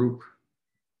 a group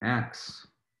acts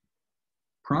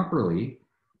properly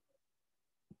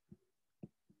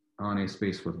on a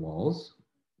space with walls,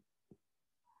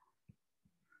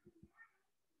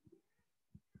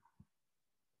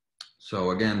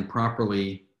 so again,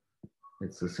 properly,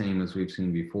 it's the same as we've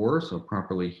seen before. So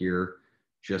properly here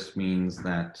just means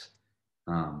that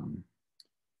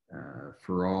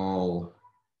for all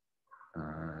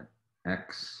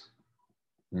x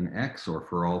in x, or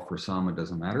for some, it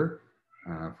doesn't matter.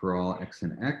 For all x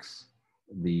in x,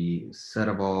 the set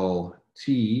of all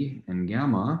t and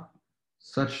gamma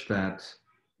such that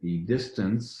the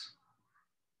distance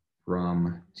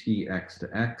from tx to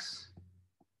x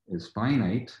is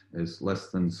finite, is less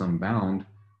than some bound,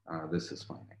 this is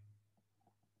finite.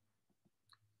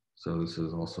 So this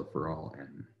is also for all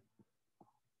n.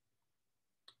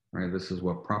 All right, this is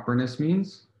what properness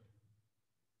means.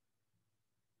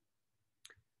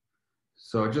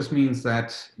 So it just means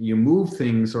that you move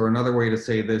things, or another way to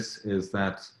say this is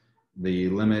that the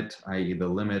limit, i.e. the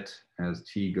limit as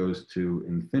t goes to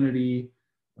infinity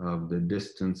of the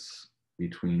distance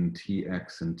between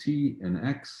tx and t and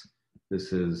x,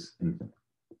 this is infinite.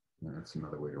 And that's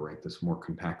another way to write this more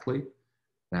compactly.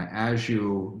 That as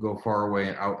you go far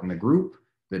away out in the group,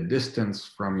 the distance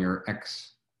from your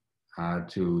x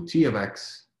to t of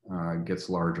x gets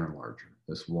larger and larger,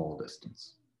 this wall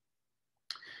distance.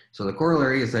 So the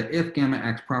corollary is that if gamma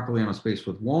acts properly on a space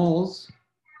with walls,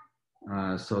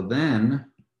 so then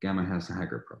gamma has a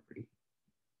Haggard property.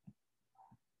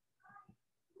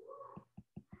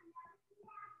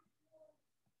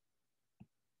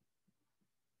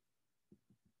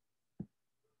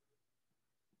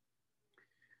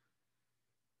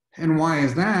 And why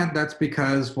is that? That's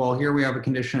because, well, here we have a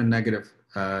condition of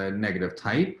negative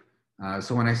type.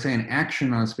 So when I say an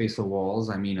action on a space of walls,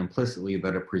 I mean implicitly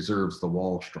that it preserves the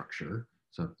wall structure.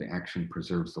 So if the action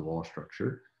preserves the wall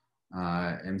structure.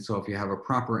 And so if you have a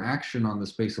proper action on the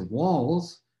space of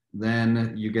walls,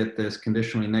 then you get this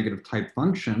conditionally negative type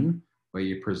function where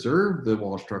you preserve the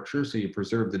wall structure. So you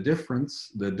preserve the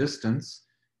difference, the distance.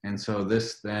 And so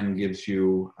this then gives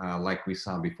you, like we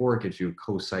saw before, it gives you a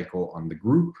co-cycle on the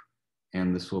group,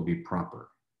 and this will be proper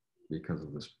because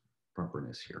of this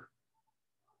properness here.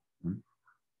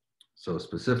 So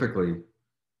specifically,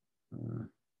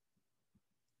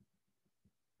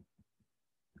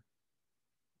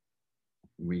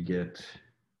 we get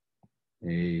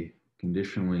a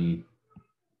conditionally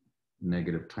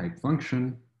negative type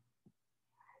function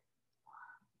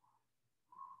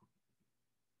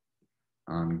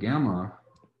on gamma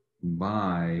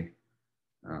by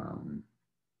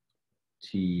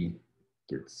t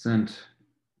gets sent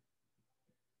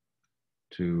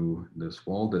to this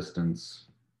wall distance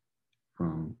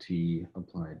from t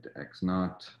applied to x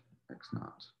naught,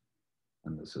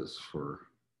 and this is for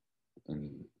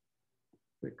any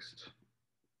fixed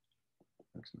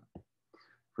x naught.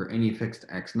 For any fixed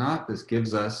x naught, this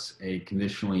gives us a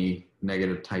conditionally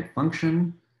negative type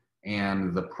function,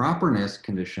 and the properness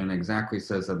condition exactly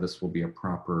says that this will be a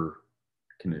proper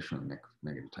conditionally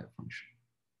negative type function.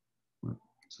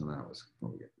 So that was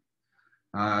what we get.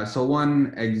 So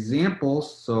one example,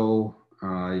 so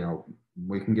yeah,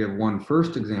 we can give one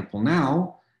first example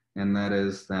now, and that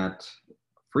is that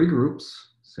free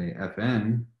groups, say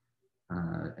Fn,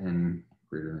 n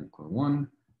greater than or equal to 1,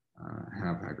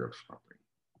 have Haggard's property.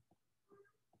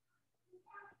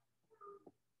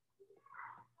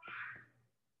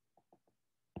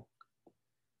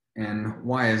 And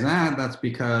why is that? That's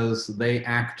because they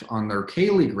act on their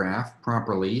Cayley graph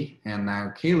properly, and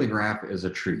now Cayley graph is a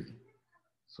tree.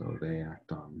 So they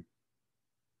act on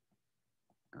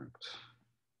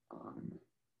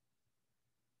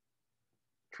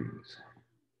trees.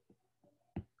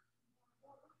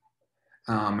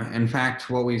 In fact,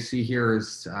 what we see here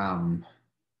is,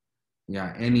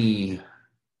 yeah, any,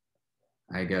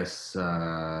 I guess,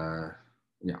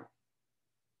 yeah.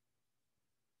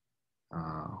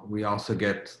 We also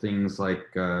get things like,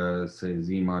 say,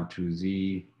 Z mod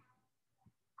 2Z,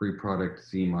 free product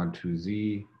Z mod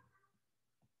 2Z,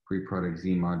 free product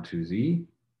Z mod 2Z.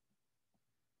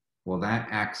 Well, that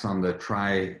acts on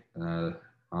the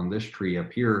on this tree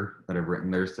up here that I've written.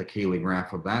 There's the Cayley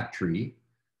graph of that tree,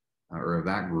 or of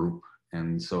that group.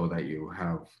 And so that you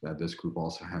have, that this group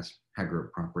also has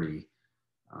Haggard property.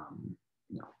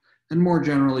 You know. And more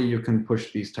generally, you can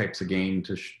push these types of games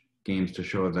to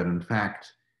show that, in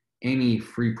fact, any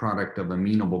free product of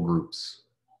amenable groups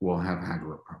will have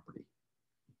Haggard property.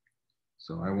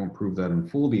 So I won't prove that in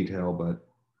full detail, but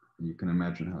you can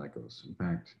imagine how that goes. In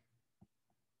fact,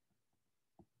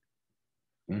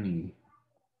 any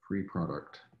free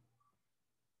product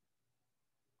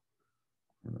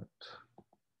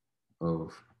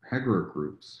of Haggard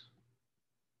groups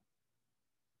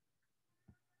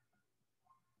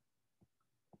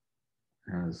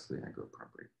has the Haggard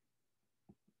property.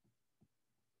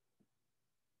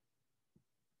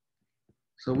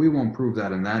 So we won't prove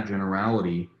that in that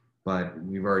generality, but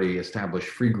we've already established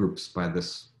free groups by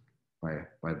this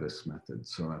method.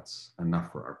 So that's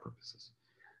enough for our purposes.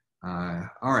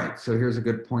 All right, so here's a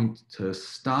good point to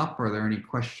stop. Are there any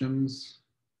questions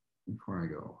before I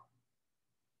go?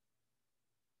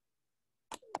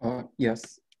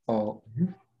 Yes.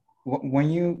 When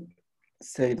you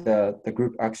say that the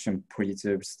group action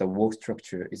preserves the work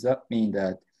structure, does that mean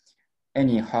that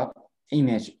any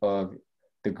image of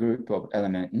the group of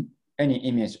element, any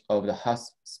image of the Hart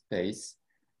space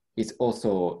is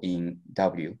also in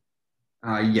W?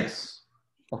 Yes.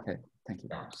 Okay, thank you.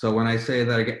 So when I say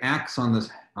that it acts on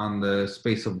the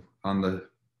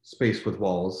space with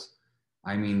walls,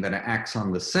 I mean that it acts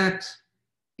on the set,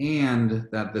 and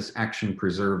that this action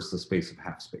preserves the space of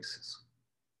half spaces.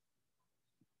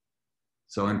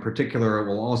 So in particular, it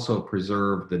will also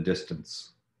preserve the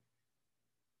distance.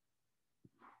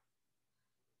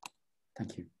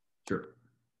 Thank you. Sure.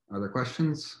 Other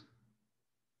questions?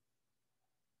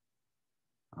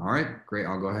 All right, great.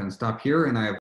 I'll go ahead and stop here, and I have